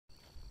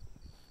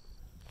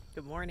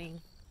Good morning.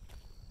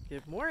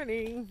 Good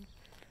morning.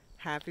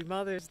 Happy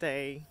Mother's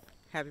Day.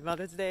 Happy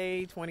Mother's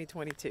Day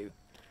 2022.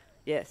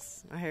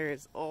 Yes, my hair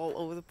is all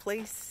over the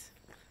place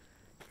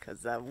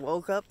because I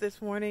woke up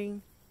this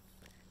morning,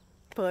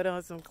 put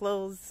on some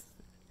clothes,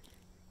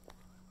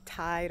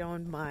 tied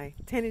on my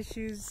tennis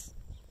shoes,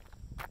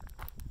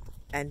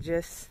 and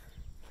just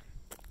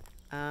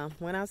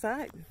went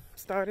outside,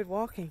 started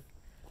walking.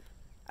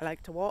 I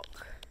like to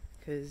walk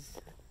because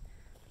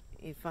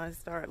if I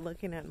start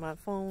looking at my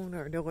phone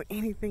or doing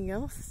anything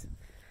else,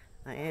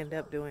 I end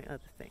up doing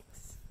other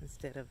things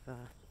instead of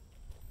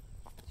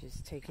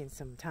just taking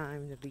some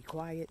time to be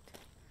quiet.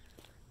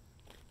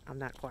 I'm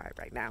not quiet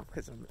right now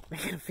because I'm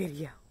making a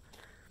video,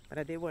 but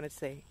I did want to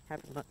say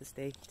Happy Mother's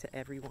Day to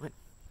everyone.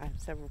 I have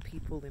several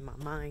people in my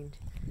mind,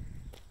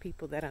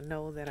 people that I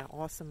know that are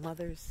awesome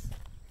mothers,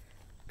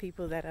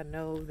 people that I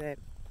know that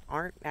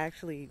aren't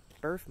actually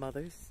birth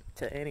mothers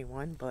to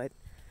anyone, but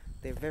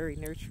they're very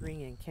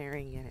nurturing and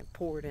caring and have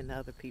poured into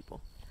other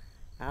people.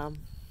 I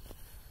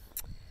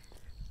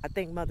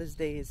think Mother's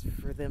Day is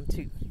for them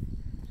too.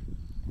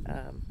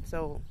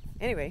 So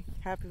anyway,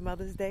 Happy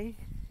Mother's Day.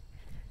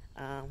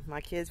 My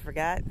kids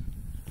forgot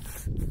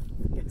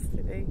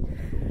yesterday.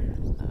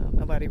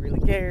 Nobody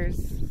really cares,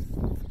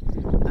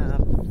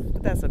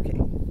 but that's okay.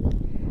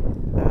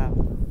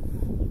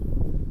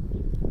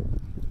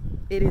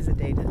 It is a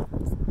day to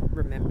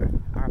remember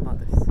our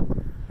mothers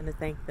and to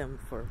thank them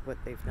for what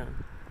they've done.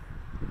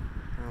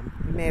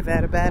 You may have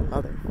had a bad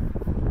mother.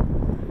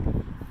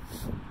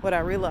 What I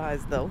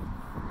realized though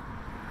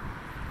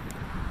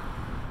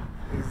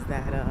is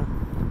that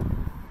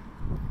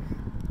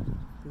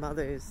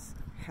mothers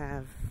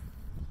are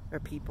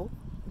people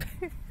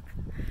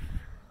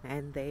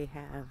and they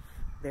have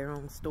their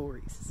own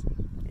stories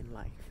in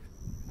life.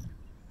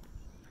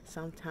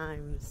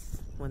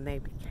 Sometimes when they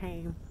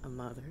became a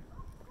mother,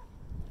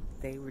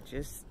 they were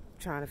just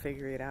trying to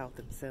figure it out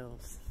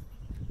themselves.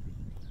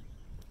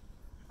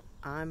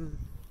 I'm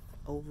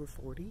over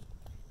 40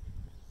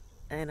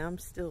 and I'm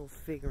still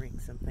figuring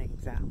some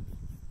things out.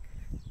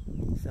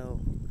 So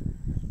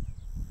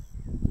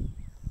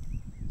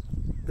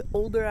the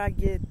older I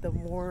get, the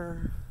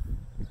more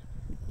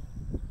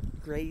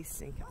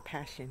grace and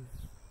compassion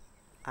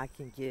I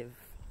can give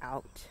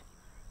out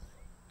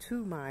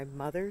to my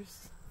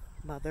mothers,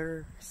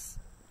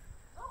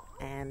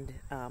 and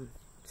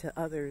to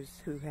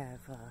others who have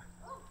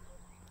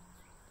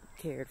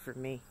cared for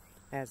me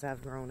as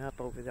I've grown up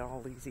over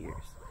all these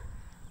years.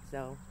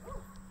 So,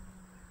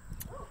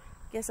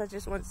 guess I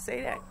just want to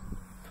say that.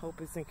 Hope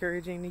it's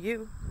encouraging to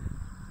you,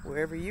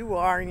 wherever you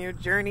are in your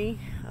journey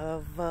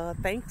of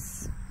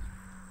thanks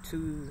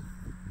to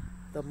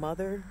the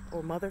mother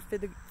or mother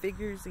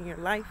figures in your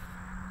life.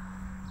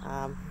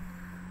 Yeah.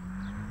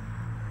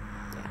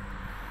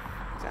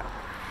 So,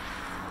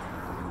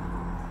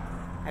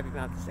 happy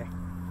Mother's Day.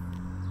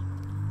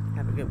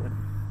 Have a good one.